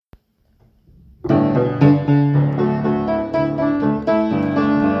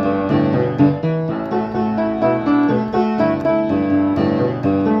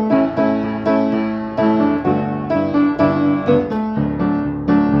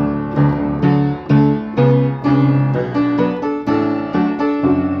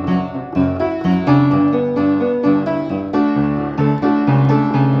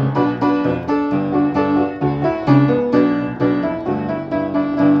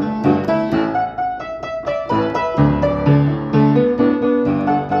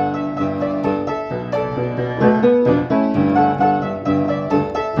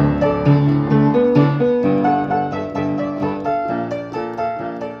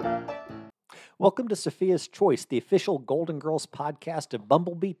Welcome to Sophia's Choice, the official Golden Girls podcast of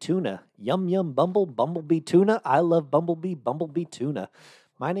Bumblebee Tuna. Yum, yum, Bumblebee Tuna. I love Bumblebee Tuna.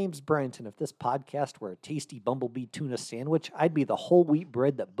 My name's Brent, and if this podcast were a tasty Bumblebee Tuna sandwich, I'd be the whole wheat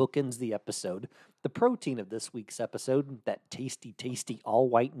bread that bookends the episode. The protein of this week's episode, that tasty,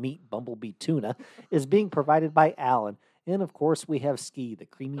 all-white meat Bumblebee Tuna, is being provided by Alan. And, of course, we have Ski, the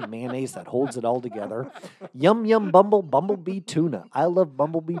creamy mayonnaise that holds it all together. Yum, yum, Bumblebee Tuna. I love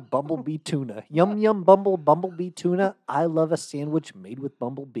Bumblebee Tuna. Yum, yum, Bumblebee Tuna. I love a sandwich made with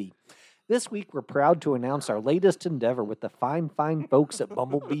Bumblebee. This week, we're proud to announce our latest endeavor with the fine folks at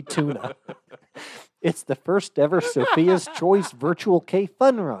Bumblebee Tuna. It's the first ever Sophia's Choice Virtual K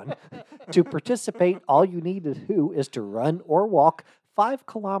Fun Run. To participate, all you need to do is to run or walk 5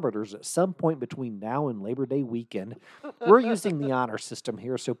 kilometers at some point between now and Labor Day weekend. We're using the honor system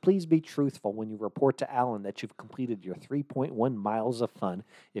here, so please be truthful when you report to Alan that you've completed your 3.1 miles of fun.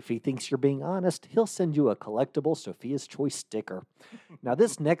 If he thinks you're being honest, he'll send you a collectible Sophia's Choice sticker. Now,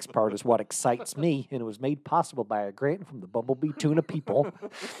 this next part is what excites me, and it was made possible by a grant from the Bumblebee Tuna people.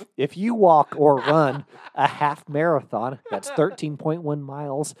 If you walk or run a half marathon, that's 13.1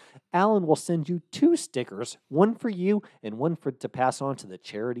 miles, Alan will send you 2 stickers, one for you and one to pass on to the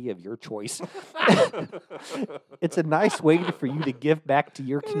charity of your choice. It's a nice way for you to give back to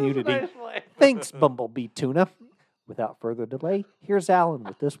your community. Thanks, Bumblebee Tuna. Without further delay, here's Alan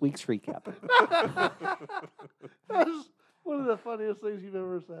with this week's recap. That's one of the funniest things you've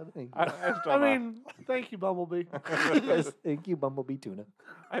ever said. Thank you, Bumblebee. Yes, thank you, Bumblebee Tuna.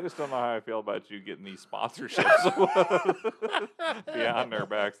 I just don't know how I feel about you getting these sponsorships beyond their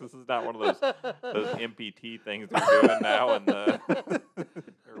backs. This is not one of those MPT things they're doing now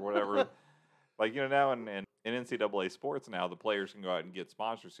or whatever. Like, now in NCAA sports now, the players can go out and get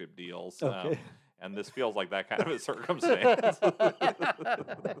sponsorship deals. Okay. And this feels like that kind of a circumstance.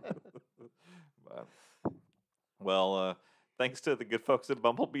 Thanks to the good folks at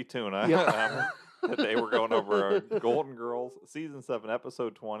Bumblebee Tuna. Yep. Today we're going over our Golden Girls Season 7,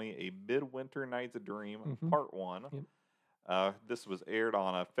 Episode 20, A Midwinter Night's Dream, Part 1. Yep. This was aired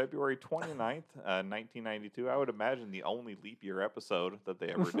on February 29th, 1992. I would imagine the only leap year episode that they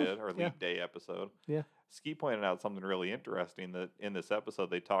ever did, or leap day episode. Yeah. Ski pointed out something really interesting, that in this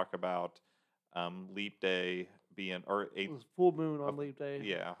episode they talk about leap day being, or it was full moon on leap day.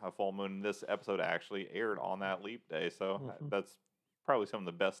 Yeah, a full moon. This episode actually aired on that leap day, so that's probably some of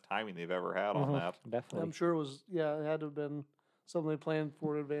the best timing they've ever had on that. Definitely. I'm sure it was, it had to have been something they planned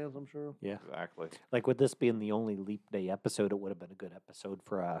for in advance, I'm sure. Yeah. Exactly. Like with this being the only leap day episode, it would have been a good episode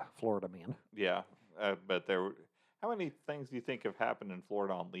for a Florida man. Yeah, but how many things do you think have happened in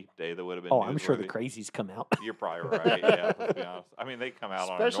Florida on leap day that would have been I'm sure the crazies come out. You're probably right, yeah, let's be honest. I mean, they come out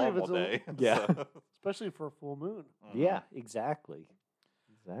Especially on a normal day. Yeah. So. Especially for a full moon. Yeah, exactly.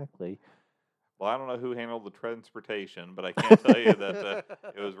 Well, I don't know who handled the transportation, but I can tell you that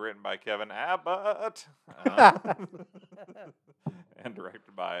it was written by Kevin Abbott and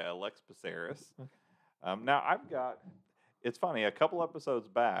directed by Alex Paceris. Now, it's funny, a couple episodes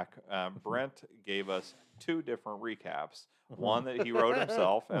back, Brent gave us 2 different recaps. One that he wrote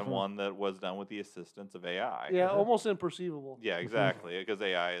himself and one that was done with the assistance of AI. Yeah, almost imperceivable. Yeah, exactly, because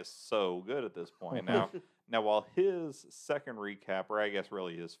AI is so good at this point now. Now, while his second recap, or I guess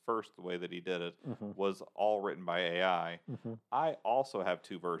really his first, the way that he did it, was all written by AI, I also have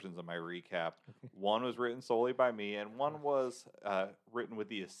 2 versions of my recap. One was written solely by me, and one was written with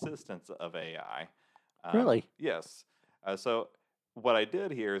the assistance of AI. Really? Yes. So what I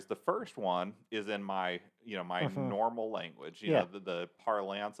did here is the first one is in my, my normal language, the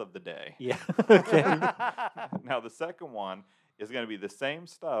parlance of the day. Yeah. Okay. Now, the second one is going to be the same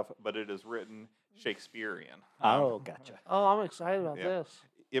stuff, but it is written Shakespearean. Gotcha. I'm excited about this.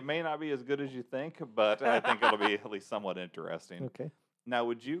 It may not be as good as you think, but I think it'll be at least somewhat interesting. Okay. Now,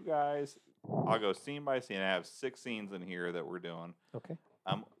 would you guys, I'll go scene by scene. I have 6 scenes in here that we're doing. Okay.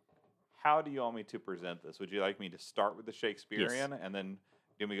 How do you want me to present this? Would you like me to start with the Shakespearean and then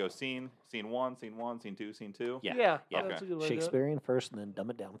Can we go scene one, scene one, scene two, scene two? Yeah. Yeah. That's a good way to do it. Shakespearean first, and then dumb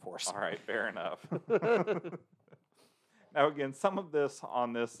it down for us. All right, fair enough. Now again, some of this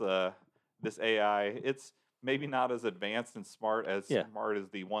on this this AI, it's maybe not as advanced and smart as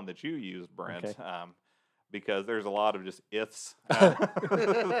the one that you used, Brent. Okay. Because there's a lot of just ifs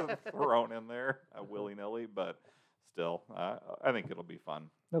thrown in there willy nilly, but still, I think it'll be fun.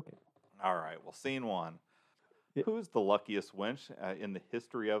 Okay. All right. Well, scene one. Yeah. Who's the luckiest wench in the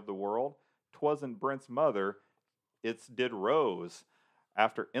history of the world? 'Twasn't Brent's mother. It's did Rose.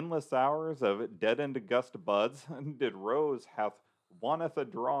 After endless hours of deadened gust buds, did Rose hath wonneth a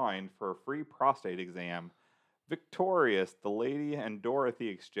drawing for a free prostate exam. Victorious, the lady and Dorothy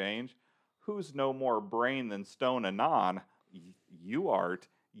exchange. Who's no more brain than stone anon? You art.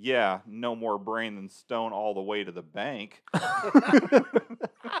 Yeah, no more brain than stone all the way to the bank.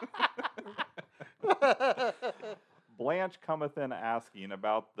 Blanche cometh in asking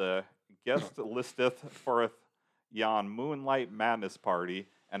about the guest listeth forth yon moonlight madness party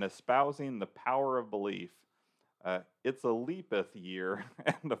and espousing the power of belief. It's a leapeth year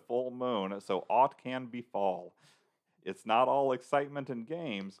and a full moon, so aught can befall. It's not all excitement and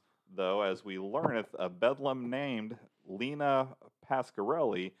games, though, as we learneth, a bedlam named Lena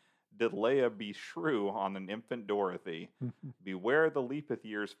Pasquarelli did lay a beshrew on an infant Dorothy. Beware the leapeth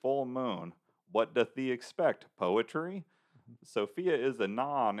year's full moon. What doth thee expect? Poetry? Sophia is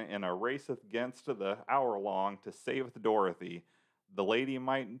anon in a raceth against the hour long to saveth Dorothy. The lady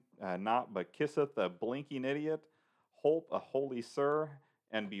might not but kisseth a blinking idiot, hope a holy sir,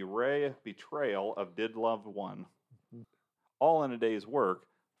 and bewray betrayal of did loved one. All in a day's work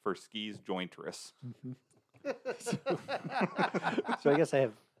for Ski's jointress. So I guess I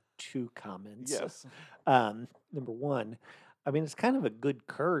have two comments. Yes. Number one, I mean, it's kind of a good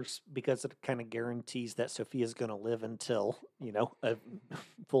curse because it kind of guarantees that Sophia's going to live until, a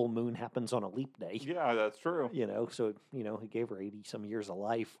full moon happens on a leap day. Yeah, that's true. So, he gave her 80 some years of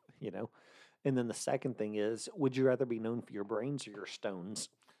life, And then the second thing is, would you rather be known for your brains or your stones?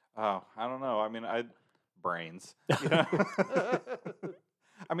 Oh, I don't know. I mean, brains. I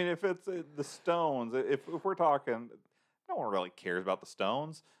mean, if it's the stones, if we're talking, no one really cares about the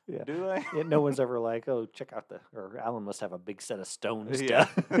stones, do they? Yeah, no one's ever like, oh, check out or Alan must have a big set of stones. Yeah.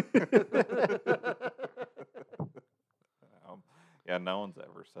 No one's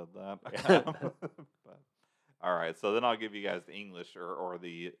ever said that. But, all right, so then I'll give you guys the English or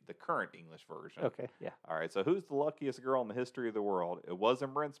the current English version. Okay, yeah. All right, so who's the luckiest girl in the history of the world? It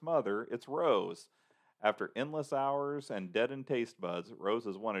wasn't Brent's mother, it's Rose. After endless hours and deadened taste buds, Rose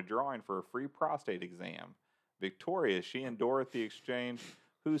has won a drawing for a free prostate exam. Victorious, she and Dorothy exchange,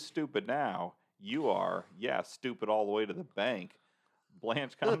 who's stupid now? You are. Yeah, stupid all the way to the bank.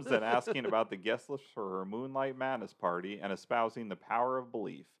 Blanche comes in asking about the guest list for her Moonlight Madness party and espousing the power of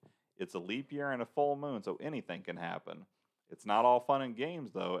belief. It's a leap year and a full moon, so anything can happen. It's not all fun and games,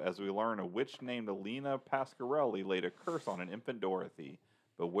 though, as we learn a witch named Lena Pasquarelli laid a curse on an infant Dorothy.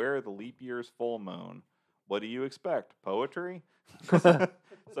 Beware the leap year's full moon. What do you expect? Poetry?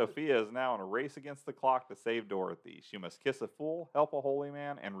 Sophia is now in a race against the clock to save Dorothy. She must kiss a fool, help a holy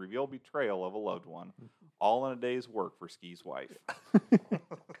man, and reveal betrayal of a loved one. All in a day's work for Ski's wife.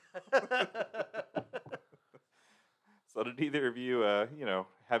 So did either of you,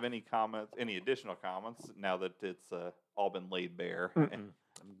 have any comments, any additional comments now that it's all been laid bare? I'm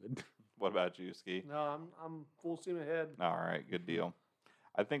good. What about you, Ski? No, I'm full steam ahead. All right, good deal.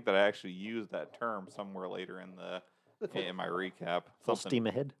 I think that I actually used that term somewhere later in my recap. Full steam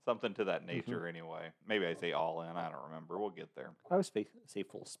ahead. Something to that nature, anyway. Maybe I say all in. I don't remember. We'll get there. I always say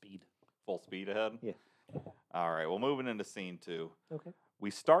full speed. Full speed ahead. Yeah. All right. Well, moving into scene 2. Okay.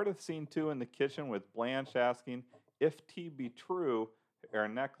 We started scene 2 in the kitchen with Blanche asking if tea be true. Her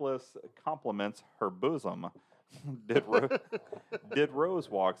necklace compliments her bosom. Did Rose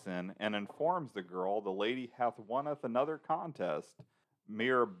walks in and informs the girl the lady hath wonneth another contest.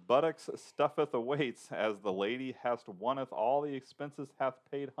 Mere buttocks stuffeth awaits, as the lady hast wonneth all the expenses hath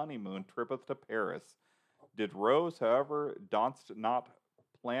paid honeymoon trippeth to Paris. Did Rose, however, donst not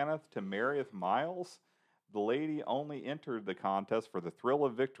planneth to marrieth Miles? The lady only entered the contest for the thrill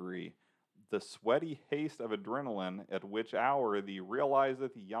of victory, the sweaty haste of adrenaline, at which hour thee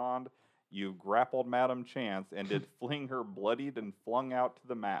realizeth yond you grappled Madam Chance, and did fling her bloodied and flung out to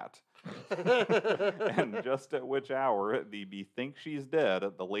the mat. And just at which hour thee bethink she's dead,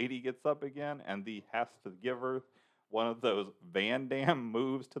 the lady gets up again, and thee has to give her one of those Van Damme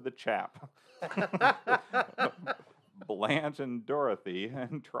moves to the chap. Blanche and Dorothy,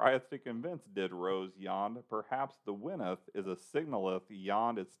 and trieth to convince did Rose yond, perhaps the winneth is a signaleth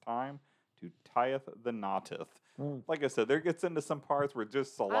yond it's time to tieth the knotteth. like I said, there gets into some parts where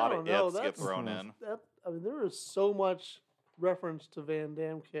just a lot of ifs get thrown in. There is so much reference to Van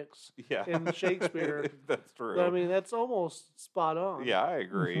Damme kicks in Shakespeare. That's true. But, I mean, that's almost spot on. Yeah, I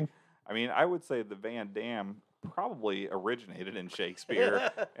agree. I mean, I would say the Van Damme probably originated in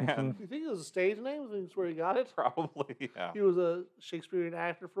Shakespeare. And you think it was a stage name? I think that's where he got it? Probably, yeah. He was a Shakespearean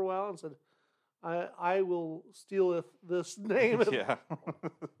actor for a while and said, I will steal this name. Yeah.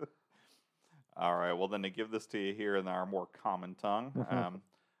 All right, well, then to give this to you here in our more common tongue,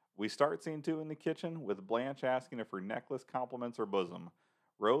 we start scene 2 in the kitchen with Blanche asking if her necklace compliments her bosom.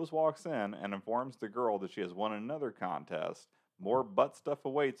 Rose walks in and informs the girl that she has won another contest. More butt stuff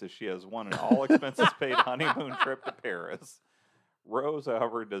awaits as she has won an all-expenses-paid honeymoon trip to Paris. Rose,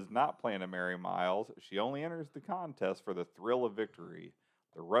 however, does not plan to marry Miles. She only enters the contest for the thrill of victory.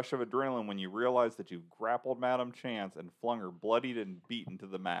 The rush of adrenaline when you realize that you've grappled Madame Chance and flung her bloodied and beaten to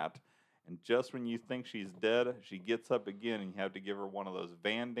the mat. And just when you think she's dead, she gets up again and you have to give her one of those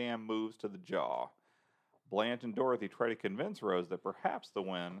Van Damme moves to the jaw. Blanche and Dorothy try to convince Rose that perhaps the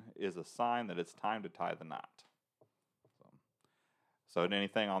win is a sign that it's time to tie the knot. So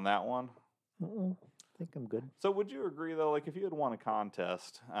anything on that one? I think I'm good. So would you agree, though, like if you had won a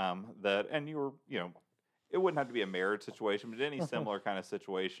contest that, and you were, it wouldn't have to be a marriage situation, but any similar kind of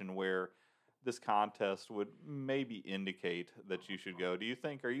situation where this contest would maybe indicate that you should go,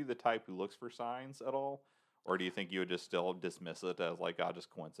 are you the type who looks for signs at all? Or do you think you would just still dismiss it as like, just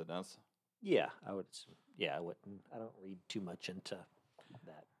coincidence? Yeah, I would. Yeah, I wouldn't. I don't read too much into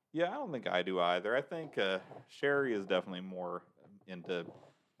that. Yeah, I don't think I do either. I think Sherry is definitely more into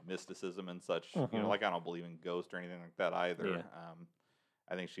mysticism and such. Like I don't believe in ghosts or anything like that either. Yeah.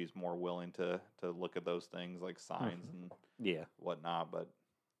 I think she's more willing to look at those things like signs and whatnot. But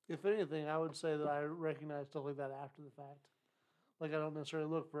if anything, I would say that I recognize stuff like that after the fact. Like I don't necessarily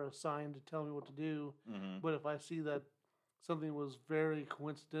look for a sign to tell me what to do, but if I see that something was very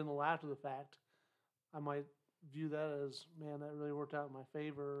coincidental after the fact, I might view that as, man, that really worked out in my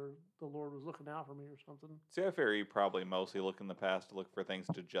favor, or the Lord was looking out for me or something. See, I figure you probably mostly look in the past to look for things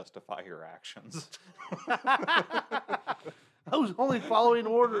to justify your actions. I was only following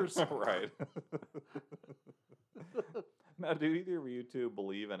orders. Right. Now, do either of you two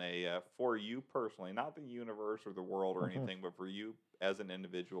believe in for you personally, not the universe or the world or anything, but for you as an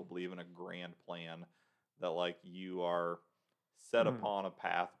individual, believe in a grand plan that, like, you are set upon a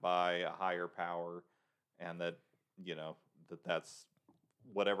path by a higher power and that, that's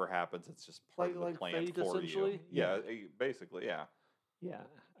whatever happens, it's just part of the plan fate, for you. Yeah, basically, yeah. Yeah,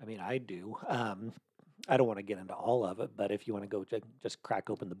 I mean, I do. I don't want to get into all of it, but if you want to go just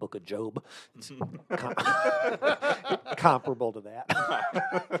crack open the book of Job, it's comparable to that.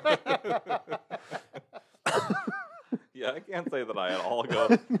 Yeah, I can't say that I at all go.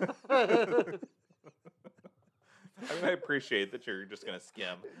 I mean, I appreciate that you're just going to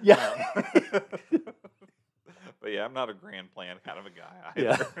skim. Yeah. But yeah, I'm not a grand plan kind of a guy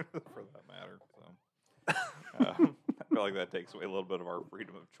either, for that matter. So I feel like that takes away a little bit of our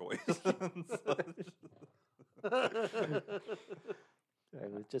freedom of choice.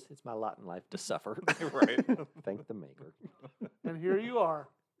 It's my lot in life to suffer. Right. Thank the maker. And here you are.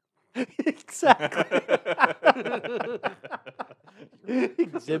 Exactly.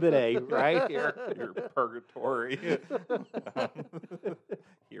 Exhibit A, right here. Your purgatory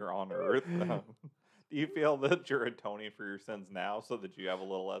here on earth. Do you feel that you're atoning for your sins now so that you have a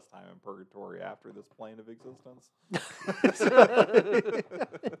little less time in purgatory after this plane of existence?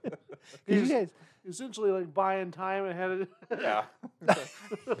 He's essentially like buying time ahead of Yeah.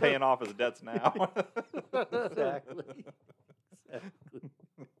 Paying off his debts now. Exactly.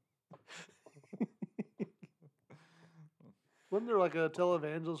 Wasn't there like a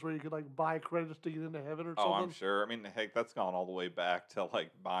televangelist where you could like buy credits to get into heaven or something? Oh, I'm sure. I mean, heck, that's gone all the way back to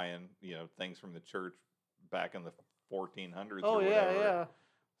like buying, things from the church back in the 1400s. Oh, or whatever. yeah.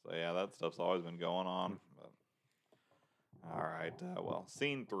 So yeah, that stuff's always been going on. But, all right. Well,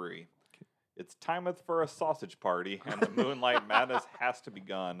 scene 3. It's timeth for a sausage party, and the moonlight madness has to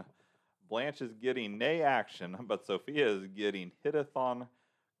begun. Blanche is getting nay action, but Sophia is getting hitteth on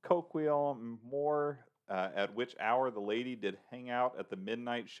coquille more. At which hour the lady did hang out at the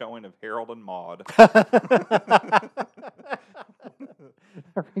midnight showing of Harold and Maude. I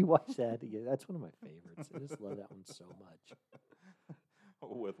rewatched that again. That's one of my favorites. I just love that one so much.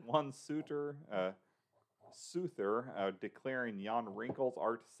 With one soother declaring yon wrinkles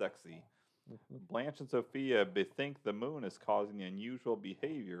art sexy. Blanche and Sophia bethink the moon is causing the unusual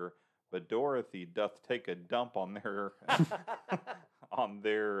behavior, but Dorothy doth take a dump on their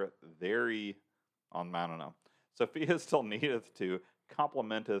I don't know. Sophia still needeth to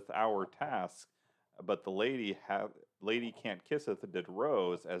complimenteth our task, But the lady can't kisseth did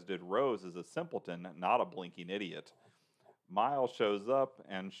Rose, as did Rose is a simpleton, not a blinking idiot. Miles shows up,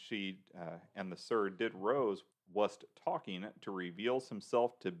 and and the sir did Rose wast talking to reveals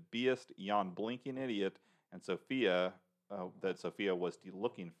himself to beest yon blinking idiot, and Sophia that Sophia was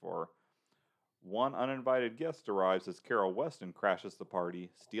looking for. One uninvited guest arrives as Carol Weston crashes the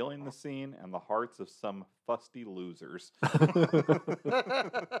party, stealing the scene and the hearts of some fusty losers.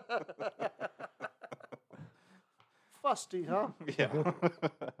 Fusty, huh? Yeah.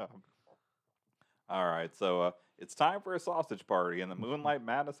 All right, so it's time for a sausage party, and the moonlight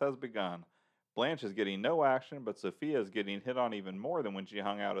madness has begun. Blanche is getting no action, but Sophia is getting hit on even more than when she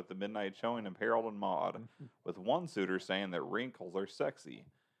hung out at the midnight showing of Harold and Maude, with one suitor saying that wrinkles are sexy.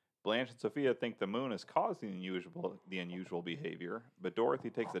 Blanche and Sophia think the moon is causing the unusual behavior, but Dorothy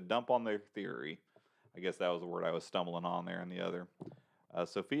takes a dump on their theory. I guess that was the word I was stumbling on there in the other.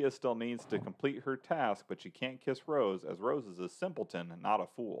 Sophia still needs to complete her task, but she can't kiss Rose, as Rose is a simpleton, not a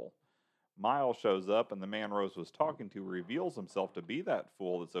fool. Miles shows up, and the man Rose was talking to reveals himself to be that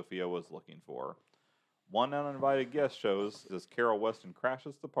fool that Sophia was looking for. One uninvited guest shows as Carol Weston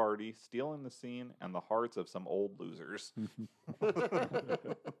crashes the party, stealing the scene and the hearts of some old losers.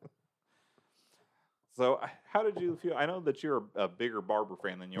 So, how did you feel? I know that you're a bigger Barbara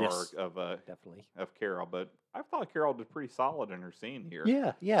fan than you Yes, are of definitely. of Carol, but I thought Carol did pretty solid in her scene here.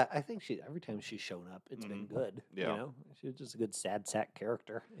 Yeah. I think every time she's shown up, it's been good. Yeah. You know, she's just a good sad sack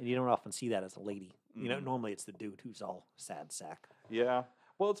character, and you don't often see that as a lady. You know, normally it's the dude who's all sad sack. Yeah.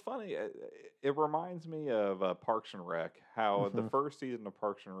 Well, it's funny. It reminds me of Parks and Rec. How the first season of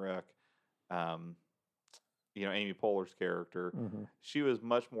Parks and Rec, Amy Poehler's character, she was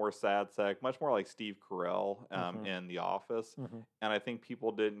much more sad sack, much more like Steve Carell in The Office, and I think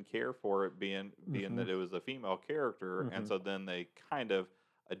people didn't care for it being that it was a female character, and so then they kind of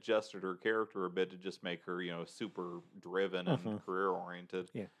adjusted her character a bit to just make her super driven and career oriented.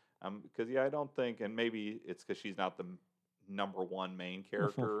 Yeah. Because I don't think, and maybe it's because she's not the number one main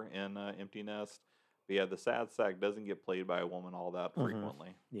character in Empty Nest, but yeah, the sad sack doesn't get played by a woman all that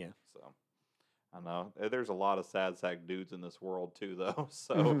frequently. Yeah. So. I know. There's a lot of sad sack dudes in this world, too, though.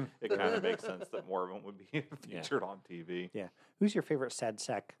 So it kind of makes sense that more of them would be featured on TV. Yeah. Who's your favorite sad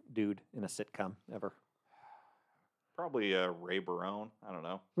sack dude in a sitcom ever? Probably Ray Barone. I don't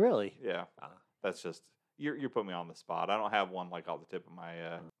know. Really? Yeah. That's just, you put me on the spot. I don't have one like off the tip of my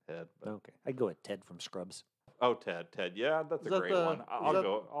head. But. Okay. I'd go with Ted from Scrubs. Oh, Ted. Yeah, that's a great one.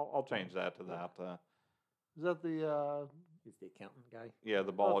 I'll change that to that. Is that the... He's the accountant guy? Yeah,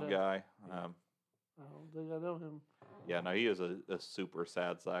 the bald guy. I don't think I know him. Yeah, no, he is a super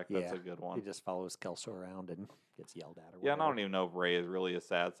sad sack. That's a good one. He just follows Kelso around and gets yelled at. Yeah, and I don't even know if Ray is really a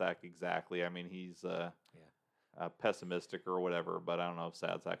sad sack exactly. I mean, he's pessimistic or whatever, but I don't know if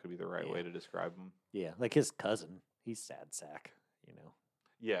sad sack would be the right way to describe him. Yeah, like his cousin. He's sad sack,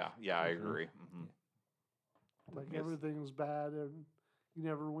 Yeah, I agree. Like everything's bad and you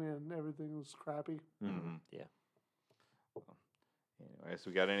never win. Everything's crappy. Yeah. Anyway, so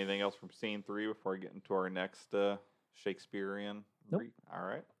we got anything else from scene 3 before we get into our next Shakespearean? Nope. All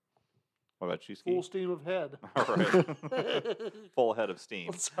right. What about you, Ski? Full steam of head. All right. Full head of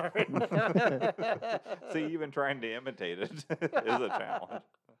steam. Sorry. See, even trying to imitate it is a challenge.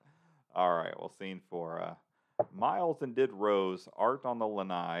 All right. Well, scene 4. Miles and did Rose art on the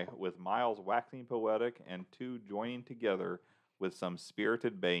lanai, with Miles waxing poetic and two joining together with some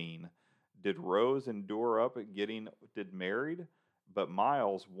spirited baying. Did Rose endure up did married? But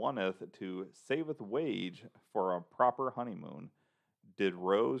Miles wanteth to saveth wage for a proper honeymoon. Did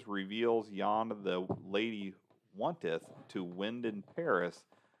Rose reveals yon the lady wanteth to wind in Paris?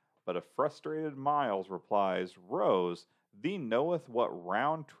 But a frustrated Miles replies, Rose, thee knoweth what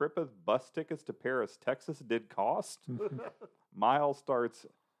round trippeth bus tickets to Paris, Texas did cost? Miles starts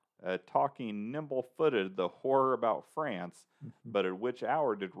talking nimble-footed the horror about France, but at which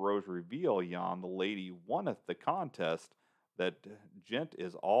hour did Rose reveal yon the lady wanteth the contest? That gent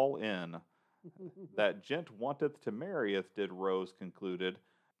is all in. That gent wanteth to marrieth, did Rose concluded,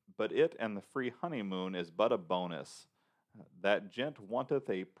 but it and the free honeymoon is but a bonus. That gent wanteth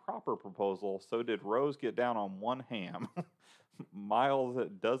a proper proposal, so did Rose get down on one ham. Miles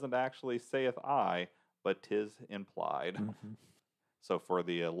doesn't actually saith I, but 'tis implied. So for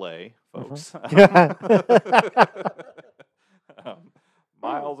the lay folks,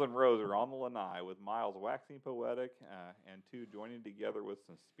 Miles and Rose are on the lanai, with Miles waxing poetic and two joining together with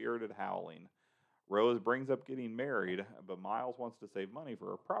some spirited howling. Rose brings up getting married, but Miles wants to save money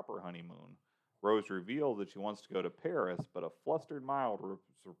for a proper honeymoon. Rose reveals that she wants to go to Paris, but a flustered Miles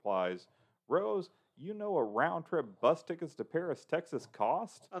replies, Rose, You know what round trip bus tickets to Paris, Texas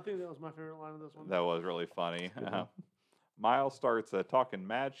cost? I think that was my favorite line of this one. That was really funny. Miles starts talking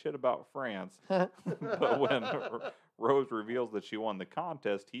mad shit about France, but when Rose reveals that she won the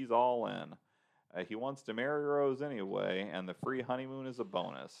contest, he's all in. He wants to marry Rose anyway, and the free honeymoon is a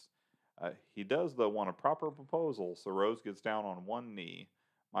bonus. He does, though, want a proper proposal, so Rose gets down on one knee.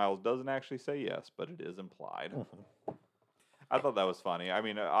 Miles doesn't actually say yes, but it is implied. I thought that was funny. I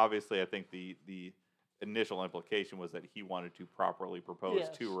mean, obviously, I think the initial implication was that he wanted to properly propose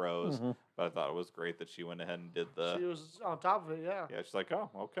to Rose, but I thought it was great that she went ahead and did the... She was on top of it, yeah. Yeah, she's like,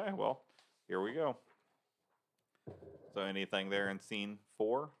 oh, okay, well, here we go. So anything there in scene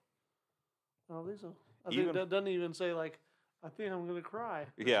 4? I don't think so. I think that doesn't even say, like, I think I'm going to cry.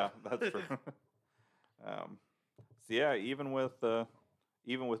 Yeah, that's true. So yeah, even with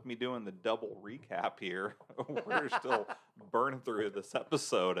me doing the double recap here, we're still burning through this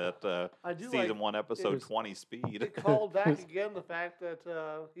episode at season 1, episode 20 speed. It called back again the fact that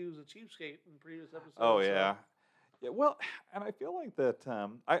he was a cheapskate in previous episodes. Oh, yeah. Yeah, well, and I feel like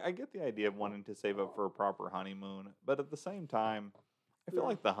that I get the idea of wanting to save up for a proper honeymoon, but at the same time, I feel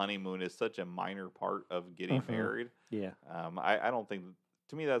like the honeymoon is such a minor part of getting married. Yeah. I don't think,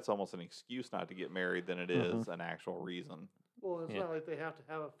 to me, that's almost an excuse not to get married than it is an actual reason. Well, it's not like they have to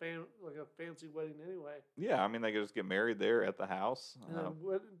have a fancy wedding anyway. Yeah, I mean, they could just get married there at the house. And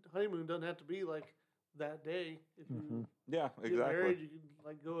honeymoon doesn't have to be like that day. If you get married, you can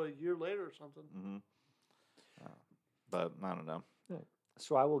like go a year later or something. But I don't know.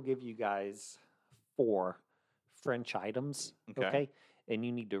 So I will give you guys 4 French items, okay? And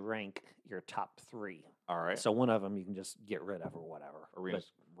you need to rank your top 3. All right. So one of them you can just get rid of or whatever. Are we going to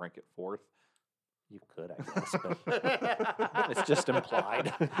rank it 4th? You could, I guess, but it's just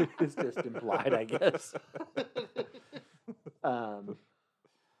implied. It's just implied, I guess.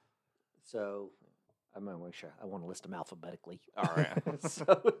 So I'm going to make sure I want to list them alphabetically. All right.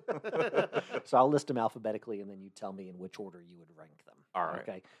 So I'll list them alphabetically, and then you tell me in which order you would rank them. All right.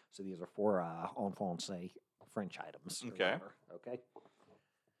 Okay. So these are 4 en français French items. Okay. Whatever, okay.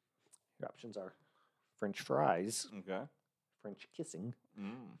 Your options are French fries, Okay. French kissing,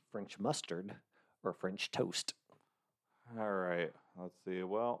 French mustard, or French toast. All right. Let's see.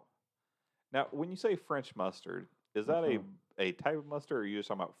 Well, now when you say French mustard, is that a type of mustard, or are you just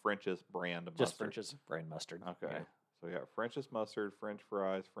talking about French's brand of mustard? Just French's brand mustard. Okay. Yeah. So we got French's mustard, French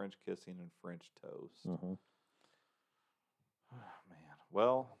fries, French kissing, and French toast. Mm-hmm. Oh, man.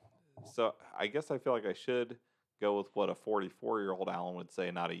 Well, so I guess I feel like I should go with what a 44-year-old Alan would say,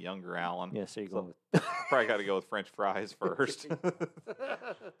 not a younger Alan. Yeah, so you're going with... Probably got to go with French fries first.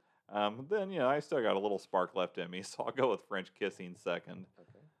 Then, I still got a little spark left in me, so I'll go with French kissing second.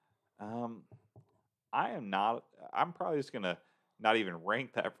 Okay. I'm probably just going to not even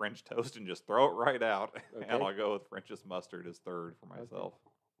rank that French toast and just throw it right out. Okay. And I'll go with French's mustard as third for myself.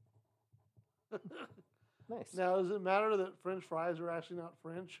 Nice. Now, does it matter that French fries are actually not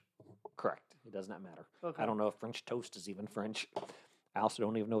French? Correct. It does not matter. Okay. I don't know if French toast is even French. I also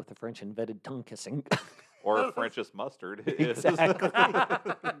don't even know if the French invented tongue kissing. Or if French's mustard is. Exactly.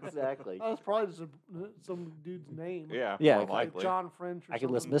 Exactly. That was probably just some dude's name. Yeah, Yeah, more like likely. John French or I could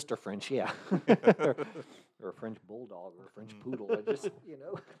list something. Mr. French, yeah. Or a French bulldog or a French poodle. I just,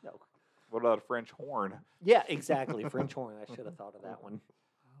 no. What about a French horn? Yeah, exactly. French horn. I should have thought of that one.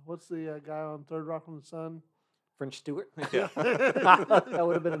 What's the guy on Third Rock from the Sun? French Stewart. Yeah. That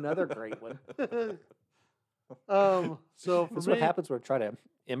would have been another great one. So for That's me, what happens when I try to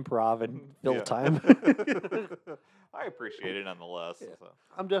improv and fill Yeah. time. I appreciate it nonetheless. Yeah. So.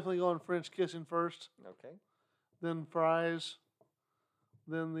 I'm definitely going French kissing first, Okay. then fries,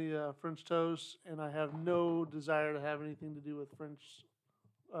 then the French toast, and I have no desire to have anything to do with French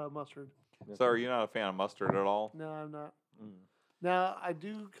mustard. So are you not a fan of mustard at all? No, I'm not. Mm. Now, I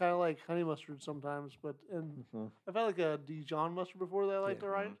do kind of like honey mustard sometimes, but I've had like a Dijon mustard before that I like to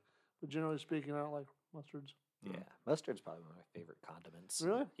write, but generally speaking, I don't like mustards. Yeah, mustard's probably one of my favorite condiments.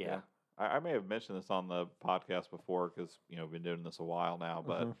 Really? Yeah. I may have mentioned this on the podcast before because, we've been doing this a while now,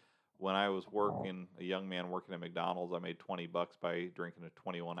 but when I was a young man working at McDonald's, I made $20 by drinking a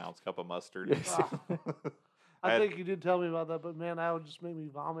 21-ounce cup of mustard. I think you did tell me about that, but man, that would just make me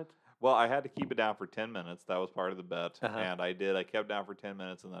vomit. Well, I had to keep it down for 10 minutes. That was part of the bet. And I did. I kept it down for 10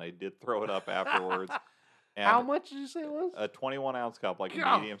 minutes, and then I did throw it up afterwards. And how much did you say it was? A 21-ounce cup, like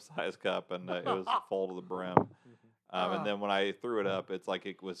Yeah. a medium-sized cup, and it was full to the brim. And then when I threw it up, it's like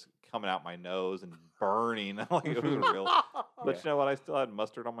it was coming out my nose and burning. Like it was real. But you know what? I still had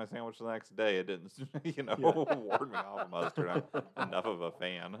mustard on my sandwich the next day. It didn't, ward me off of mustard. I'm enough of a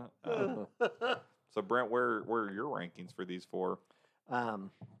fan. So Brent, where are your rankings for these 4?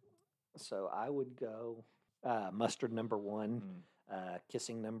 So I would go mustard number 1,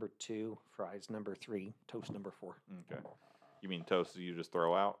 kissing number 2, fries number 3, toast number 4. Okay. You mean toast you just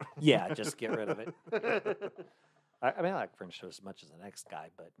throw out? Yeah, just get rid of it. I mean, I like French toast as much as the next guy,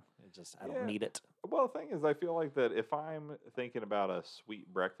 but I don't need it. Well, the thing is, I feel like that if I'm thinking about a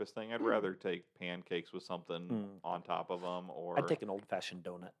sweet breakfast thing, I'd rather take pancakes with something on top of them, or I'd take an old-fashioned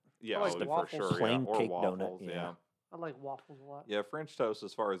donut. yeah, like for waffles. sure, Plain or cake waffles, donut, yeah. I like waffles a lot. Yeah, French toast,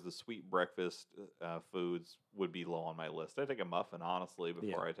 as far as the sweet breakfast foods, would be low on my list. I take a muffin, honestly,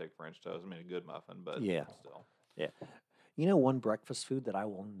 before I take French toast. I mean, a good muffin, but still. Yeah. You know, one breakfast food that I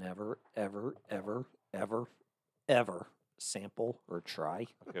will never, ever, ever, ever, ever sample or try?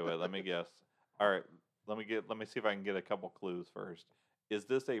 Okay, wait, let me guess. All right, let me see if I can get a couple clues first. Is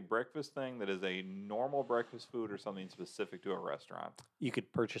this a breakfast thing that is a normal breakfast food or something specific to a restaurant? You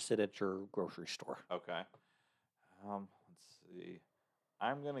could purchase it at your grocery store. Okay. Let's see.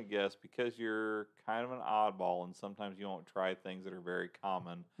 I'm going to guess because you're kind of an oddball and sometimes you won't try things that are very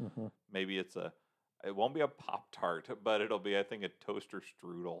common. Mm-hmm. Maybe it won't be a Pop Tart, but it'll be, I think, a toaster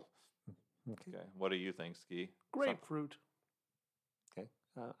strudel. Okay. What do you think, Ski? Grapefruit. Okay.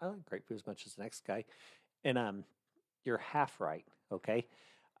 I like grapefruit as much as the next guy. And you're half right, okay?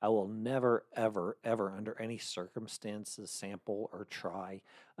 I will never, ever, ever, under any circumstances, sample or try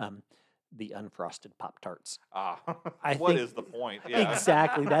the unfrosted Pop Tarts. What is the point? Yeah.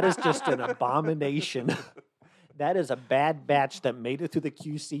 Exactly. That is just an abomination. That is a bad batch that made it through the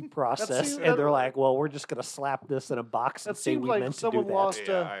QC process, and they're like, "Well, we're just going to slap this in a box and say we meant to do that."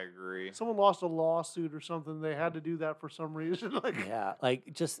 Yeah, I agree. Someone lost a lawsuit or something. They had to do that for some reason.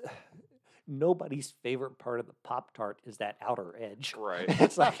 Just nobody's favorite part of the Pop Tart is that outer edge. Right.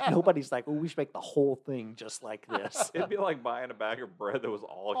 It's like nobody's like, "Oh, we should make the whole thing just like this." It'd be like buying a bag of bread that was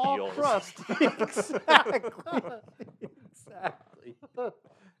all heels. Crust. Exactly. Exactly.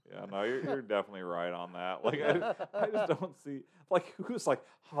 Yeah, no, you're definitely right on that. Like, I just don't see, like, who's like,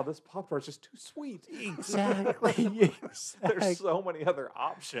 oh, this Pop Tart's just too sweet. Exactly. There's so many other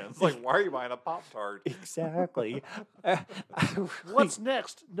options. Like, why are you buying a Pop Tart? Exactly. What's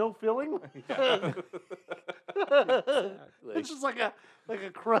next? No filling? Yeah. It's just like a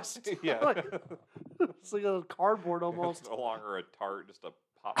crust. Yeah. It's like a cardboard almost. It's no longer a tart, just a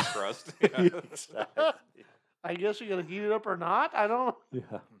pop crust. Exactly. I guess you're going to heat it up or not? I don't.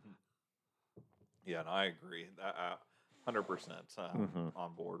 Yeah. Yeah, no, I agree. 100%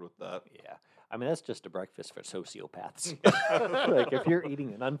 on board with that. Yeah. I mean, that's just a breakfast for sociopaths. Like, if you're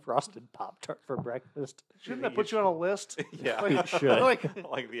eating an unfrosted Pop-Tart for breakfast. Shouldn't that put you on a list? Yeah. It should. Like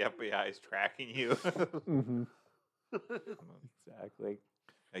the FBI is tracking you. Mm-hmm. Exactly.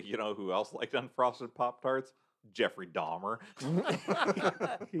 You know who else liked unfrosted Pop-Tarts? Jeffrey Dahmer.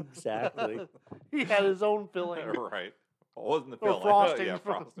 Exactly. He had his own filling. Right. Well, it wasn't the Or filling. frosting. Yeah,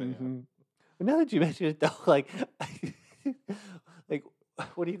 frosting. Mm-hmm. But now that you mention it, though, like,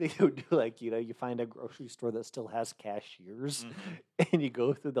 what do you think it would do? Like, you find a grocery store that still has cashiers, and you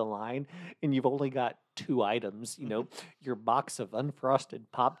go through the line, and you've only got 2 items. Your box of unfrosted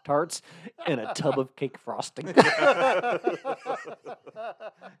Pop Tarts and a tub of cake frosting.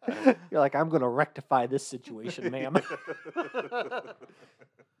 You're like, I'm going to rectify this situation, ma'am.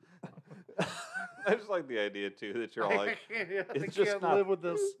 I just like the idea too that you're like, it's just can't live with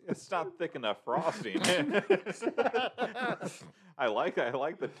this. It's not thick enough frosting. I like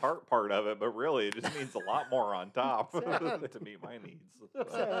the tart part of it, but really it just needs a lot more on top to meet my needs.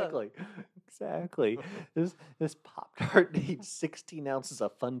 Exactly. This Pop Tart needs 16 ounces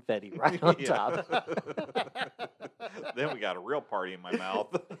of funfetti right on top. Then we got a real party in my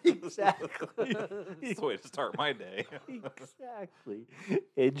mouth. Exactly. That's the way to start my day. Exactly.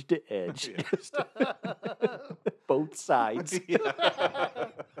 Edge to edge. Yeah. Both sides. Yeah.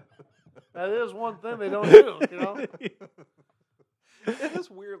 That is one thing they don't do, It is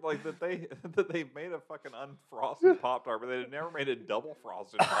weird, like that they made a fucking unfrosted Pop Tart, but they never made a double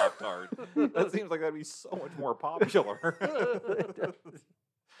frosted Pop Tart. That seems like that'd be so much more popular.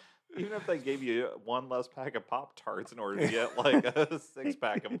 Even if they gave you one less pack of Pop Tarts in order to get like a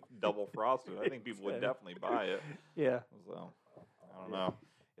 6-pack of double frosted, I think people would definitely buy it. Yeah. So I don't know.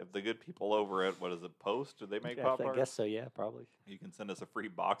 If the good people over at, what is it, Post, do they make Pop Tarts? I guess so, yeah, probably. You can send us a free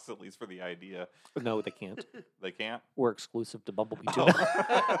box at least for the idea. No, they can't. They can't? We're exclusive to Bumblebee Tuna.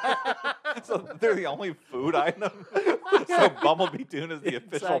 So they're the only food item? So Bumblebee Tuna is the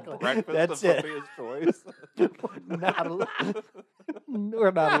official breakfast of Sophia's Choice?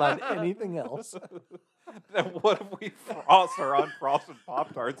 We're not allowed anything else. Then what if we frost our unfrosted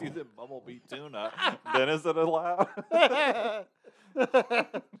Pop-Tarts using Bumblebee Tuna? Then is it allowed? I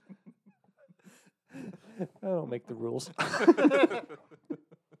don't make the rules.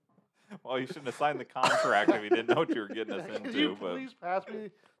 you shouldn't have signed the contract if you didn't know what you were getting us Could into. you But please pass me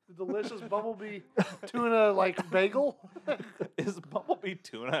the delicious Bumblebee tuna bagel? is Bumblebee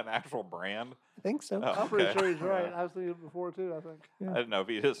tuna an actual brand? I think so. Oh, I'm pretty okay. sure he's right. I was thinking it before too. I think. I didn't know if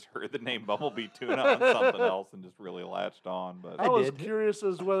you just heard the name Bumblebee tuna on something else and just really latched on. But I was did. curious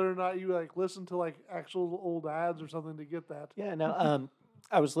as to whether or not you listen to actual old ads or something to get that. Yeah, no.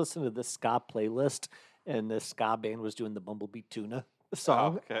 I was listening to this ska playlist, and this ska band was doing the Bumblebee Tuna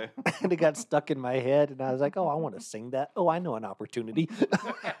song, okay. and it got stuck in my head, and I was like, "Oh, I want to sing that. Oh, I know an opportunity."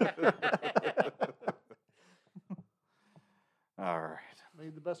 All right.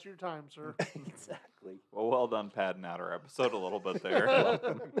 Made the best of your time, sir. Exactly. Well done padding out our episode a little bit there.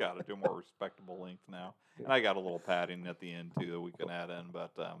 Got to do more respectable length now. And I got a little padding at the end, too, that we can add in.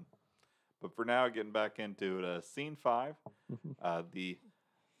 But for now, getting back into it, scene 5, the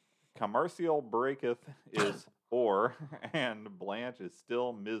commercial breaketh is o'er, and Blanche is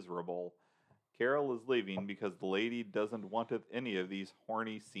still miserable. Carol is leaving because the lady doesn't wanteth any of these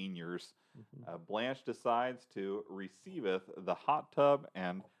horny seniors. Blanche decides to receiveth the hot tub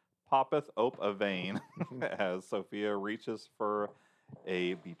and poppeth ope a vein as Sophia reaches for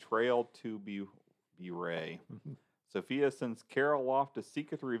a betrayal to bewray. Sophia sends Carol off to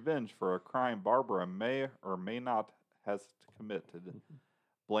seeketh revenge for a crime Barbara may or may not has committed.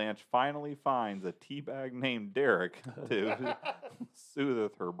 Blanche finally finds a teabag named Derek to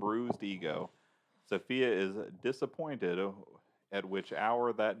sootheth her bruised ego. Sophia is disappointed, at which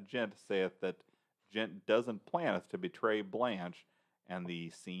hour that gent saith that gent doesn't planneth to betray Blanche, and the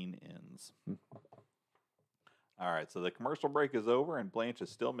scene ends. All right, so the commercial break is over, and Blanche is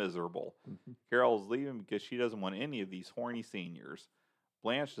still miserable. Carol is leaving because she doesn't want any of these horny seniors.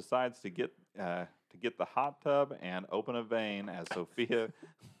 Blanche decides to get the hot tub and open a vein as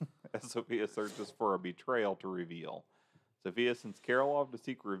Sophia searches for a betrayal to reveal. Sophia sends Carol off to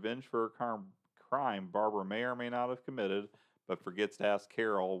seek revenge for a crime Barbara may or may not have committed, but forgets to ask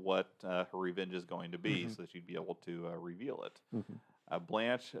Carol what her revenge is going to be, so she'd be able to reveal it.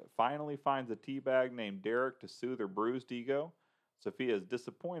 Blanche finally finds a teabag named Derek to soothe her bruised ego. Sophia is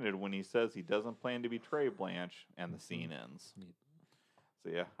disappointed when he says he doesn't plan to betray Blanche, and the scene ends. So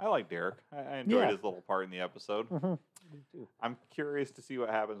yeah, I like Derek. I enjoyed his little part in the episode. Me too. I'm curious to see what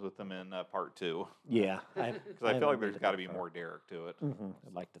happens with him in part 2. Yeah, because I feel like there's got to be more Derek to it.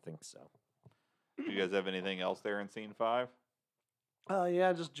 I'd like to think so. Do you guys have anything else there in scene 5?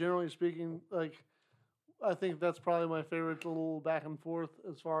 Yeah, just generally speaking, I think that's probably my favorite little back and forth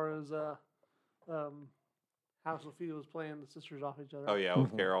as far as how Sophia was playing the sisters off each other. Oh yeah,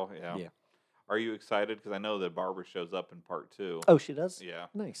 with Carol. Yeah. Yeah. Are you excited? Because I know that Barbara shows up in part 2. Oh, she does? Yeah.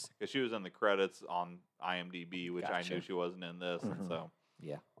 Nice. Because she was in the credits on IMDb, which I Gotcha. knew she wasn't in this, and so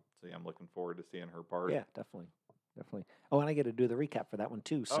Yeah. I'm looking forward to seeing her part. Yeah, definitely. Oh, and I get to do the recap for that one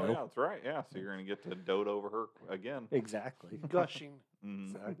too. So Oh yeah, that's right. Yeah, so you're gonna get to dote over her again. exactly. Gushing.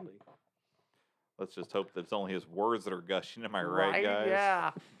 Mhm. Exactly. Let's just hope that it's only his words that are gushing. Am I right, guys?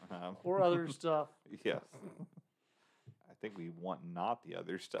 Yeah. Um, Or other stuff. yes. I think we want not the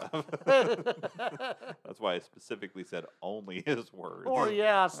other stuff. That's why I specifically said only his words. Or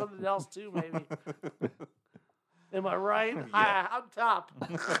yeah, something else too, maybe. Am I right? Yeah. I'm top.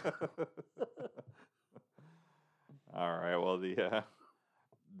 All right. Well, the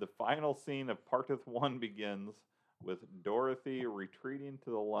final scene of Parteth 1 begins with Dorothy retreating to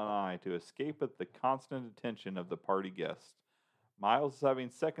the lanai to escape at the constant attention of the party guests. Miles is having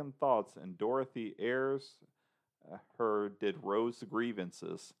second thoughts, and Dorothy airs her did Rose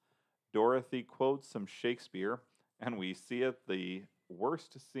grievances. Dorothy quotes some Shakespeare, and we see it the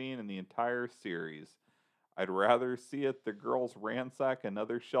worst scene in the entire series. I'd rather see it the girls ransack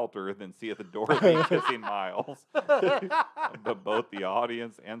another shelter than see it the Dorothy kissing Miles. But both the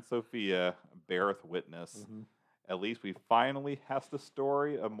audience and Sophia beareth witness. At least we finally has the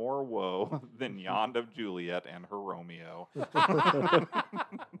story of more woe than yond of Juliet and her Romeo.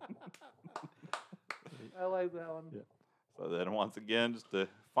 I like that one. Yeah. So then once again, just to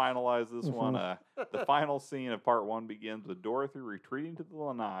finalize this one, the final scene of part 1 begins with Dorothy retreating to the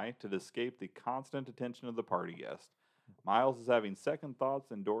lanai to escape the constant attention of the party guest. Miles is having second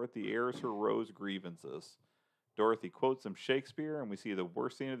thoughts, and Dorothy airs her Rose grievances. Dorothy quotes some Shakespeare, and we see the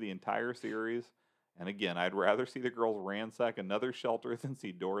worst scene of the entire series. And again, I'd rather see the girls ransack another shelter than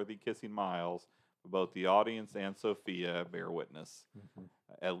see Dorothy kissing Miles. Both the audience and Sophia bear witness.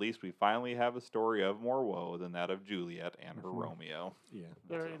 At least we finally have a story of more woe than that of Juliet and her Romeo. Yeah.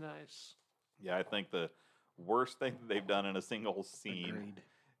 Very nice. Yeah, I think the worst thing that they've done in a single scene, Agreed.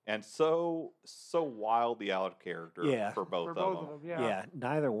 and so wildly out of character for both For of both them. of them, Yeah.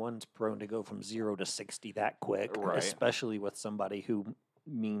 Neither one's prone to go from 0 to 60 that quick, Right. especially with somebody who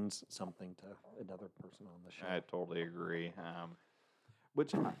means something to another person on the show. I totally agree.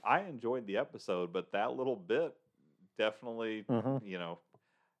 Which I enjoyed the episode, but that little bit definitely,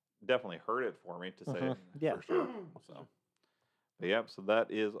 definitely hurt it for me to say it Yeah. for sure. So, but yep. So that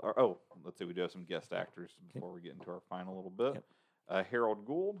is our. Oh, let's see. We do have some guest actors before we get into our final little bit. Yep. Harold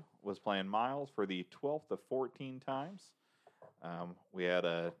Gould was playing Miles for the 12th of 14 times. We had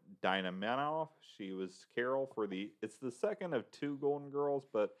Dinah Manoff. She was Carol for the. It's the second of 2 Golden Girls,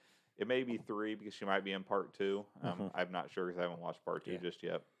 but it may be 3 because she might be in part 2. I'm not sure because I haven't watched part 2 just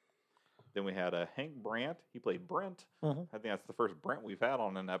yet. Then we had Hank Brandt. He played Brent. I think that's the first Brent we've had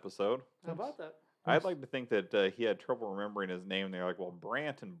on an episode. How about that? I'd like to think that he had trouble remembering his name. They're like, well,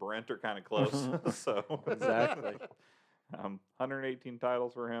 Brandt and Brent are kind of close. So Exactly. 118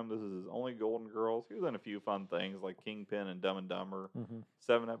 titles for him. This is his only Golden Girls. He was in a few fun things like Kingpin and Dumb and Dumber.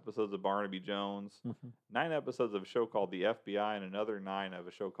 7 episodes of Barnaby Jones. 9 episodes of a show called The FBI, and another 9 of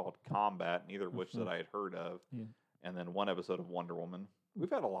a show called Combat, neither of which that I had heard of. Yeah. And then 1 episode of Wonder Woman.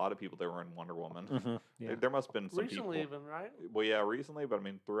 We've had a lot of people that were in Wonder Woman. There must have been some recently people. even, right? Well, yeah, recently, but I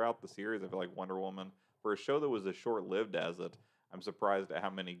mean, throughout the series, I feel like Wonder Woman, for a show that was as short-lived as it, I'm surprised at how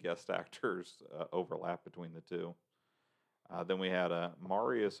many guest actors overlap between the two. Then we had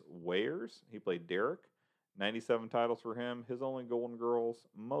Marius Wayers. He played Derek. 97 titles for him. His only Golden Girls.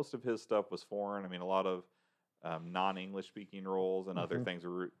 Most of his stuff was foreign. I mean, a lot of non-English speaking roles and other things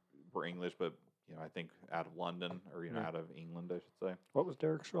were English, but I think out of London or out of England, I should say. What was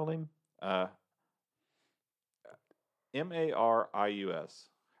Derek's real name? Marius.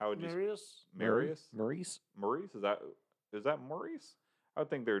 How would you? Marius. Maurice. Maurice. Is that Maurice? I would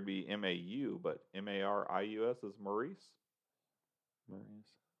think there would be MAU, but Marius is Maurice.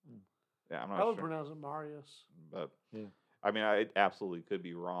 Marius. Yeah, I'm not I would sure. pronounce it Marius. But yeah, I mean, I absolutely could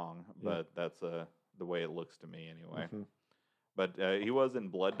be wrong, but that's the way it looks to me anyway. But he was in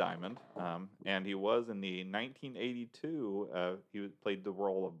Blood Diamond, and he was in the 1982. He played the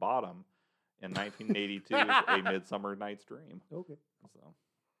role of Bottom in 1982's A Midsummer Night's Dream. Okay. So.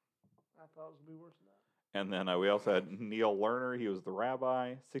 I thought it was gonna be worse than that. And then we also had Neil Lerner. He was the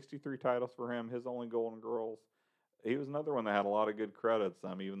rabbi. 63 titles for him. His only Golden Girls. He was another one that had a lot of good credits,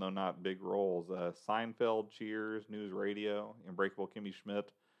 even though not big roles. Seinfeld, Cheers, News Radio, Unbreakable Kimmy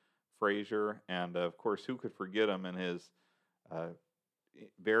Schmidt, Frasier, and of course, who could forget him in his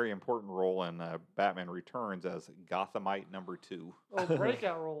very important role in Batman Returns as Gothamite number 2. Oh,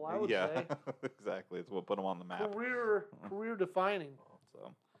 breakout role, I would say. Exactly. It's what put him on the map. Career defining.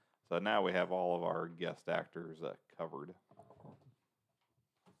 So now we have all of our guest actors covered.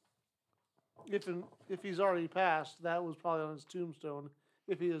 If he's already passed, that was probably on his tombstone.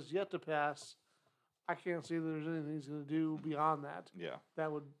 If he is yet to pass, I can't see that there's anything he's going to do beyond that. Yeah.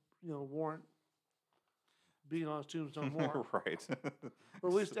 That would, warrant being on his tombstone more. Right. Or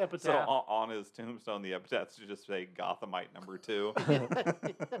at least epitaph. So on his tombstone, the epitaph should just say Gothamite number 2.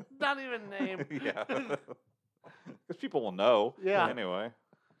 Not even name. Yeah. Because people will know. Yeah. Anyway.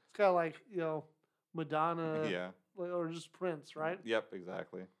 It's kind of like, Madonna. Yeah. Or just Prince, right? Yep,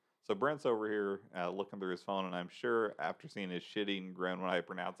 exactly. So Brent's over here looking through his phone, and I'm sure after seeing his shitting grin when I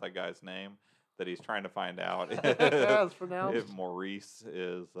pronounce that guy's name, that he's trying to find out if Maurice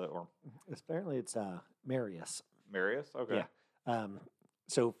is, or... Apparently it's Marius. Marius? Okay. Yeah.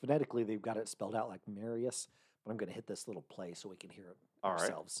 So phonetically, they've got it spelled out like Marius, but I'm going to hit this little play so we can hear it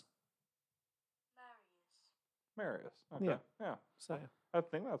ourselves. Marius. Okay. Yeah. So I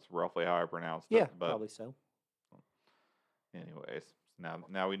think that's roughly how I pronounced it. Yeah, but probably so. Anyways,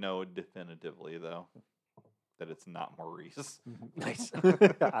 now we know definitively, though, that it's not Maurice. Nice.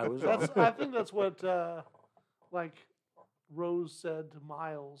 I was wrong. I think that's what, Rose said to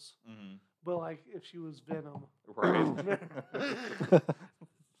Miles. Mm-hmm. But, if she was Venom. Right.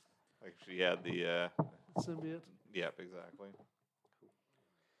 Like she had the... symbiote. Yep, exactly.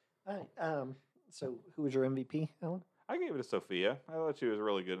 All right. So who was your MVP, Alan? I gave it to Sophia. I thought she was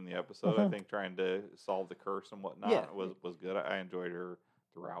really good in the episode. I think trying to solve the curse and whatnot was good. I enjoyed her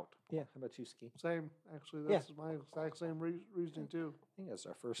throughout. Yeah. How about you, Ski? Same. Actually, that's my exact same reasoning, too. I think that's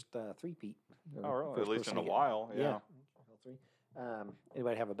our first three-peat. Oh, really? At least in a while. Yeah. All 3.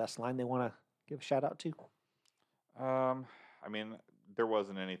 Anybody have a best line they want to give a shout out to? I mean, there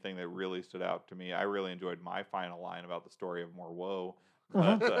wasn't anything that really stood out to me. I really enjoyed my final line about the story of More Woe.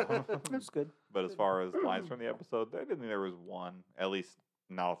 But, that's good. But as far as lines from the episode, I didn't think there was one, at least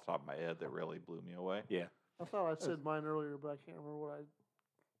not off the top of my head, that really blew me away. Yeah. I thought I said mine earlier, but I can't remember what I...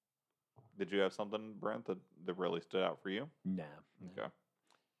 Did you have something, Brent, that really stood out for you? Nah. Okay.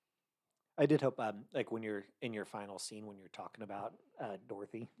 I did hope, like when you're in your final scene, when you're talking about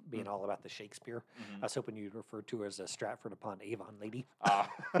Dorothy being all about the Shakespeare, I was hoping you'd refer to her as a Stratford upon Avon lady.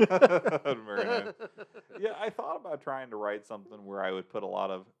 Very nice. Yeah, I thought about trying to write something where I would put a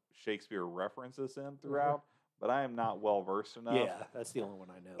lot of Shakespeare references in throughout, but I am not well versed enough. Yeah, that's the only one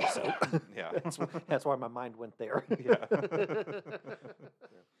I know. So Yeah. that's why my mind went there. Yeah.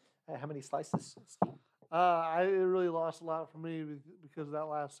 How many slices, Steve? It really lost a lot for me because of that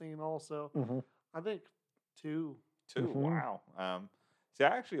last scene. Also, I think 2. Two. Wow. See,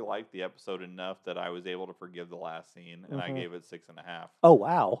 I actually liked the episode enough that I was able to forgive the last scene, and I gave it 6.5. Oh,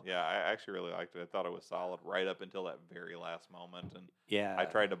 wow. Yeah, I actually really liked it. I thought it was solid right up until that very last moment, and Yeah. I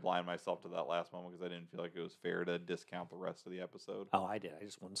tried to blind myself to that last moment because I didn't feel like it was fair to discount the rest of the episode. Oh, I did. I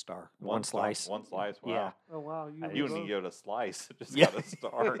just 1 star. One slice. One slice. Wow. Yeah. Oh wow, You didn't give it a slice. It just Yeah. got a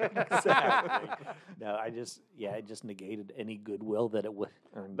star. Exactly. No, it just negated any goodwill that it would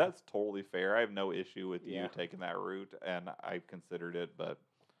earn. That's totally fair. I have no issue with Yeah. you taking that route, and I considered it, but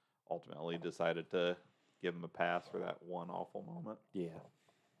ultimately decided to give him a pass for that one awful moment. Yeah.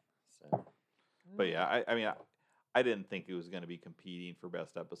 So. But yeah, I mean, I didn't think it was going to be competing for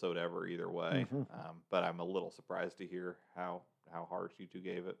best episode ever either way. But I'm a little surprised to hear how harsh you two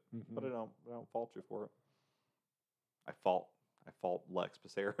gave it. But I don't fault you for it. I fault Lex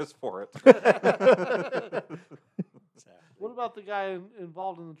Paceris for it. Exactly. What about the guy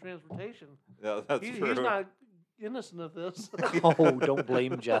involved in the transportation? Yeah, that's true. He's not innocent of this. Oh, don't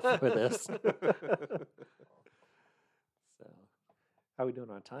blame Jeff for this. So, how are we doing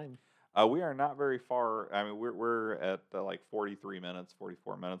on time? We are not very far. I mean, we're at like 43 minutes,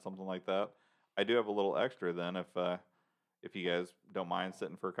 44 minutes, something like that. I do have a little extra then, if you guys don't mind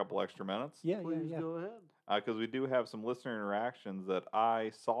sitting for a couple extra minutes. Yeah, Please go ahead. Because we do have some listener interactions that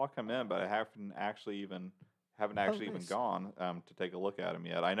I saw come in, but I haven't actually even nice. gone to take a look at them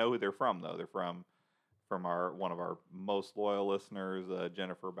yet. I know who they're from though. They're from one of our most loyal listeners,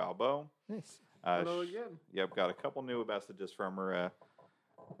 Jennifer Balbo. Nice. Hello again. Yep, got a couple new messages from her.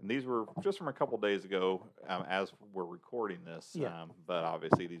 And these were just from a couple days ago as we're recording this. Yeah. But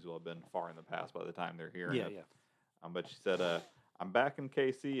obviously these will have been far in the past by the time they're hearing it. Yeah. But she said, I'm back in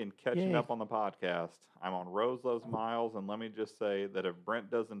KC and catching Yay. up on the podcast. I'm on Rose Loves Miles, and let me just say that if Brent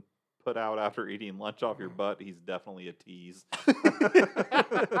doesn't put out after eating lunch off your butt, he's definitely a tease. I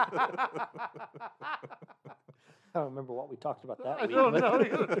don't remember what we talked about that I week. don't but- know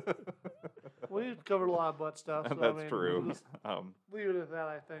either. We've covered a lot of butt stuff. So That's I mean, true. we'll just leave it at that,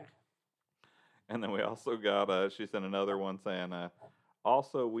 I think. And then we also got, she sent another one saying,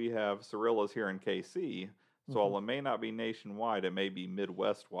 also we have Cirillas here in KC, so while it may not be nationwide, it may be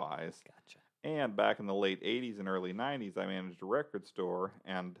Midwest-wise. Gotcha. And back in the late 80s and early 90s, I managed a record store,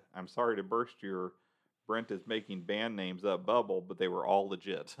 and I'm sorry to burst your Brent is making band names up bubble, but they were all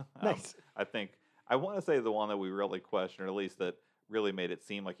legit. Nice. I want to say the one that we really questioned, or at least that really made it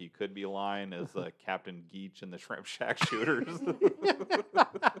seem like you could be lying, is Captain Geach and the Shrimp Shack Shooters.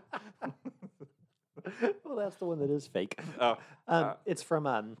 Well, that's the one that is fake. Oh, It's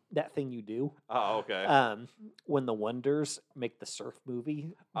from That Thing You Do. oh, okay. When the Wonders make the surf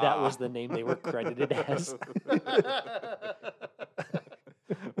movie, that was the name they were credited as.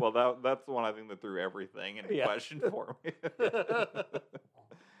 Well, that's the one I think that threw everything in question for me.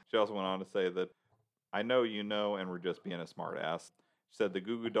 She also went on to say that, I know you know, and we're just being a smart ass. She said the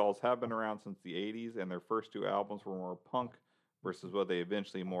Goo Goo Dolls have been around since the 80s, and their first 2 albums were more punk versus what they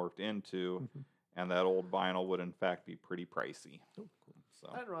eventually morphed into, and that old vinyl would in fact be pretty pricey. So,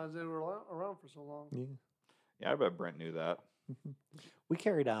 I didn't realize they were around for so long. yeah, I bet Brent knew that. We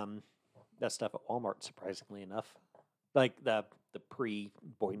carried that stuff at Walmart, surprisingly enough. Like the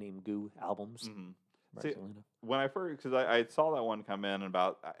pre-Boy Named Goo albums. See, when I first, because I saw that one come in and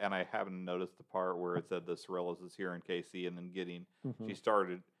I haven't noticed the part where it said the Cirillas is here in KC, and then she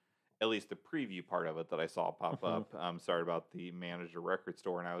started, at least the preview part of it that I saw pop up, started about the manager record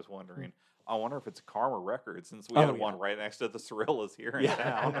store, and I was wondering, I wonder if it's Karma Records, since we had one right next to the Cirillas here in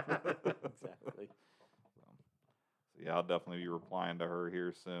town. Exactly. So yeah, I'll definitely be replying to her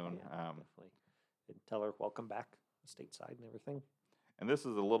here soon. Definitely. And tell her welcome back stateside and everything. And this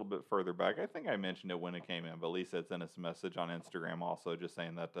is a little bit further back. I think I mentioned it when it came in, but Lisa had sent us a message on Instagram also just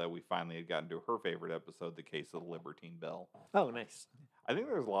saying that we finally had gotten to her favorite episode, The Case of the Libertine Bell. Oh, nice. I think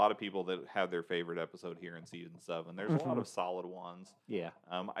there's a lot of people that have their favorite episode here in Season 7. There's a lot of solid ones. Yeah.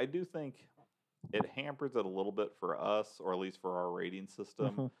 I do think it hampers it a little bit for us, or at least for our rating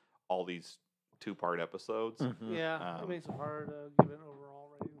system, all these 2-part episodes. Yeah, it makes it hard to give it an overall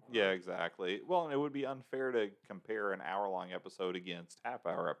rating. Yeah, exactly. Well, and it would be unfair to compare an hour-long episode against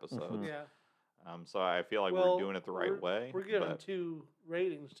half-hour episodes. Yeah. So I feel like we're doing it the right way. We're giving 2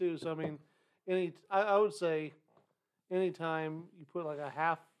 ratings too. So I mean, I would say anytime you put like a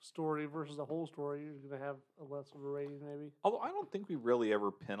half story versus a whole story, you're going to have a less of a rating maybe. Although I don't think we really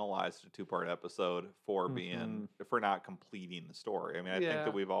ever penalized a 2-part episode for not completing the story. I mean, I think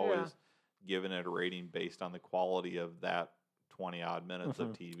that we've always given it a rating based on the quality of that 20-odd minutes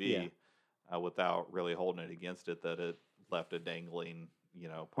of TV without really holding it against it that it left a dangling,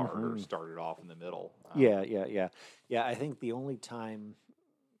 part or started off in the middle. Yeah. I think the only time,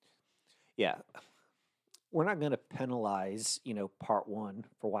 we're not going to penalize, part 1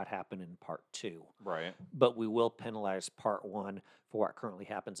 for what happened in part 2. Right. But we will penalize part 1 for what currently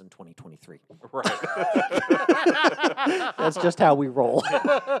happens in 2023. Right. That's just how we roll.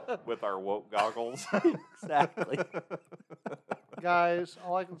 With our woke goggles. Exactly. Guys,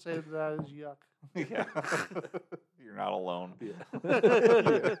 all I can say to that is yuck. Yeah. You're not alone. Yeah.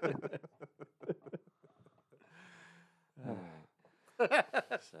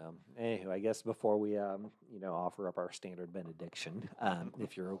 So, anyway, I guess before we, offer up our standard benediction,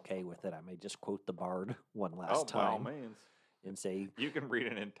 if you're okay with it, I may just quote the Bard one last time. By all means. And say, you can read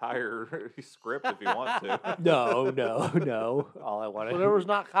an entire script if you want to. No. All I want to whatever's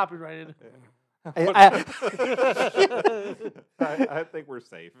not copyrighted. I think we're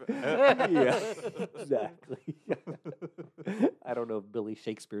safe. Yeah, exactly. I don't know if Billy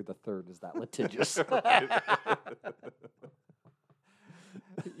Shakespeare III is that litigious.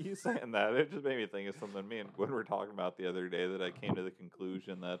 You saying that, it just made me think of something me and Gwen were talking about the other day, that I came to the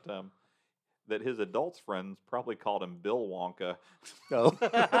conclusion that that his adults friends probably called him Bill Wonka. No.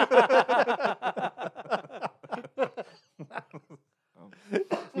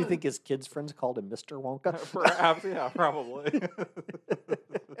 You think his kids' friends called him Mr. Wonka? Perhaps, yeah, probably.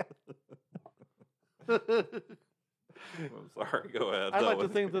 I'm sorry, go ahead. I'd like to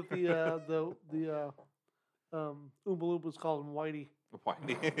think that the Oompa Loompas called him Whitey.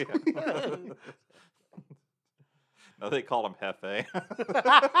 Whitey. Yeah. No, they called him Hefe.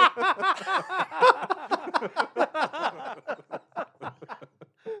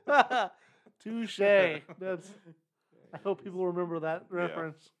 Touche. That's. I hope people remember that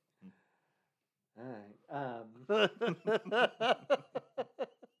reference. All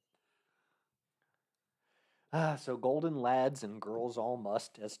right. So golden lads and girls all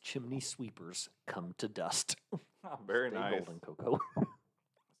must, as chimney sweepers, come to dust. Oh, very Stay nice. golden, Coco.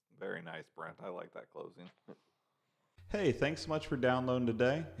 Very nice, Brent. I like that closing. Hey, thanks so much for downloading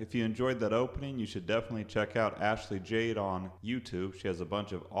today. If you enjoyed that opening, you should definitely check out Ashley Jade on YouTube. She has a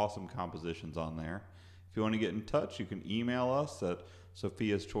bunch of awesome compositions on there. If you want to get in touch, you can email us at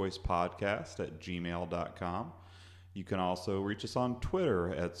sophiaschoicepodcast@gmail.com. You can also reach us on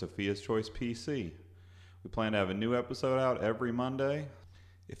Twitter at sophiaschoicepc. We plan to have a new episode out every Monday.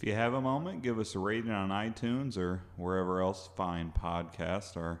 If you have a moment, give us a rating on iTunes or wherever else fine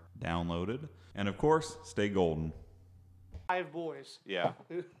podcasts are downloaded. And of course, stay golden. 5 boys. Yeah.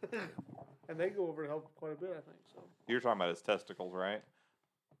 And they go over and help quite a bit, I think. So You're talking about his testicles, right?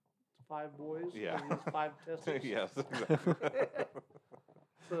 5 boys. Yeah. And he's 5 testicles. Yes, exactly.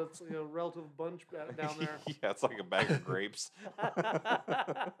 So it's a relative bunch down there. Yeah, it's like a bag of grapes.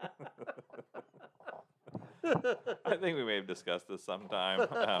 I think we may have discussed this sometime,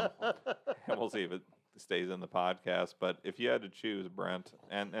 and we'll see if it stays in the podcast. But if you had to choose, Brent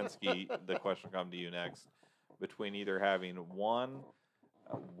and Ski, the question will come to you next, between either having one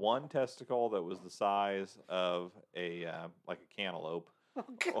testicle that was the size of a like a cantaloupe,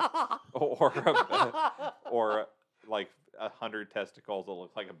 or like 100 testicles that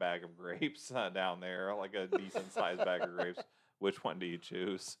look like a bag of grapes down there, like a decent sized bag of grapes, which one do you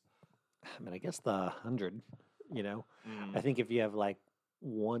choose? I mean, I guess the 100, I think if you have like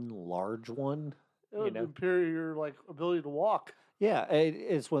one large one, It would impair your ability to walk. Yeah,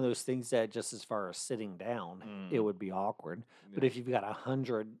 it's one of those things that just as far as sitting down, it would be awkward. Yeah. But if you've got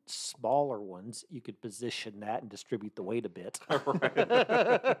 100 smaller ones, you could position that and distribute the weight a bit. Right.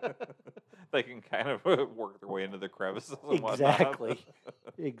 They can kind of work their way into the crevices and exactly.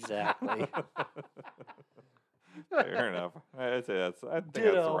 Exactly. Fair enough. I think that's the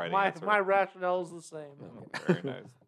right answer. My rationale is the same. Very nice.